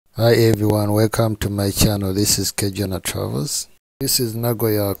Hi everyone, welcome to my channel. This is Kejana Travels. This is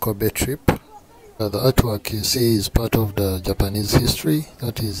Nagoya Kobe trip. The artwork you see is part of the Japanese history.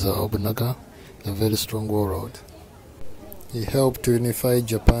 That is Obunaga, a very strong warlord. He helped to unify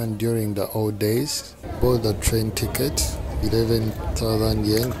Japan during the old days. Bought the train ticket, 11,000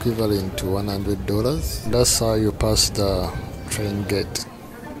 yen, equivalent to $100. That's how you pass the train gate.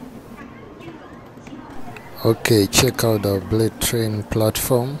 Okay, check out the Blade Train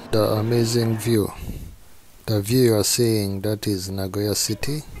platform, the amazing view. The view you are seeing, that is Nagoya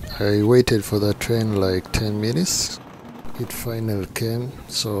city. I waited for the train like 10 minutes. It finally came,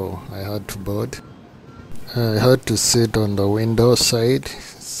 so I had to board. I had to sit on the window side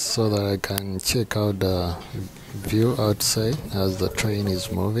so that I can check out the view outside as the train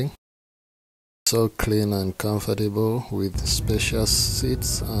is moving. So clean and comfortable with spacious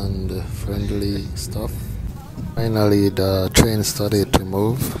seats and friendly stuff. Finally, the train started to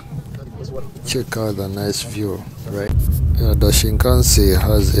move. Check out the nice view, right? The Shinkansen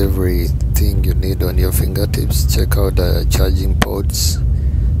has everything you need on your fingertips. Check out the charging ports,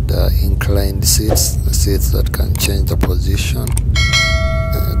 the inclined seats, the seats that can change the position.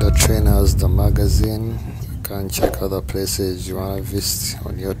 The train has the magazine. You can check other places you want to visit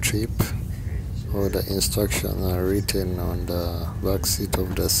on your trip. All the instructions are written on the back seat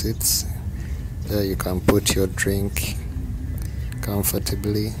of the seats. There you can put your drink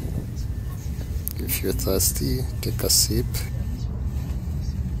comfortably. If you're thirsty, take a sip.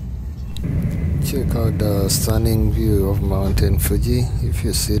 Check out the stunning view of Mountain Fuji. If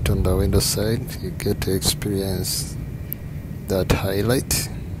you sit on the window side, you get to experience that highlight,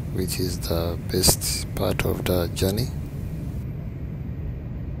 which is the best part of the journey.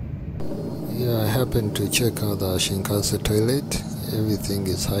 Yeah, I happened to check out the Shinkansen toilet. Everything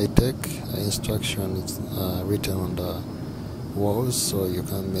is high-tech. Instructions are written on the walls so you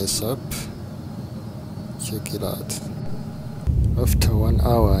can mess up. Check it out. After 1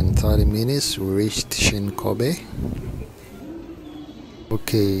 hour and 30 minutes, we reached Kobe.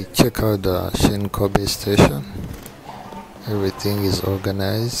 Okay, check out the Kobe station. Everything is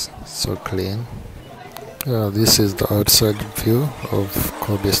organized, so clean. This is the outside view of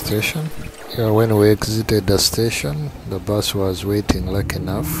Kobe station. When we exited the station, the bus was waiting like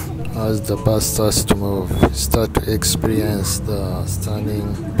enough. As the bus starts to move, start to experience the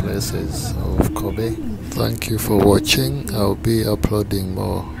stunning places of Kobe. Thank you for watching. I'll be uploading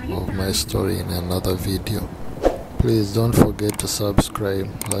more of my story in another video. Please don't forget to subscribe,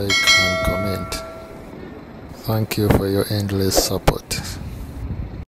 like and comment. Thank you for your endless support.